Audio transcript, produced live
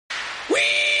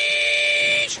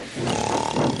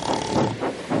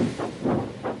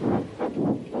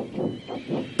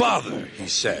"Bother," he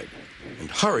said, and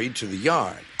hurried to the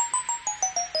yard.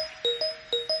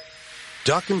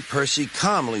 Duck and Percy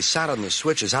calmly sat on the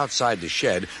switches outside the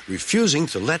shed, refusing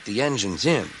to let the engines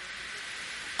in.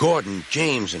 Gordon,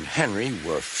 James, and Henry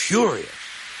were furious.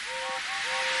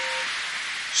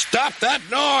 "Stop that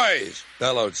noise!"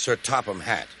 bellowed Sir Topham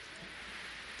Hatt.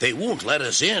 "They won't let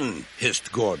us in,"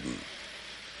 hissed Gordon.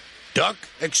 "Duck,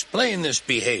 explain this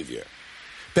behavior."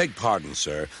 "Beg pardon,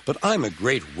 sir, but I'm a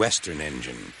great Western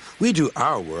engine. We do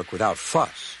our work without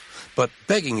fuss. But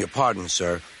begging your pardon,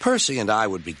 sir, Percy and I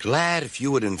would be glad if you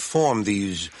would inform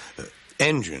these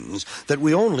engines that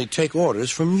we only take orders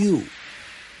from you."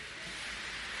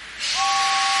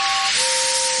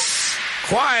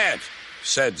 "Quiet,"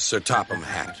 said Sir Topham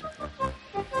Hatt.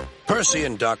 "Percy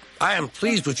and Duck, I am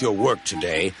pleased with your work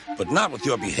today, but not with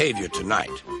your behavior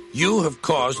tonight. You have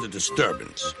caused a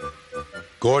disturbance."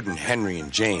 Gordon, Henry,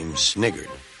 and James sniggered.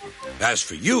 "As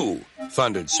for you,"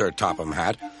 thundered Sir Topham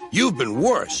Hatt, "you've been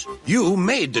worse. You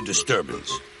made the disturbance.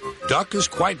 Duck is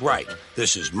quite right.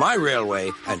 This is my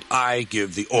railway, and I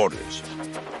give the orders."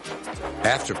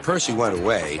 After Percy went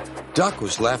away, Duck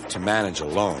was left to manage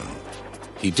alone.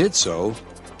 He did so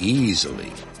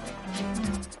easily.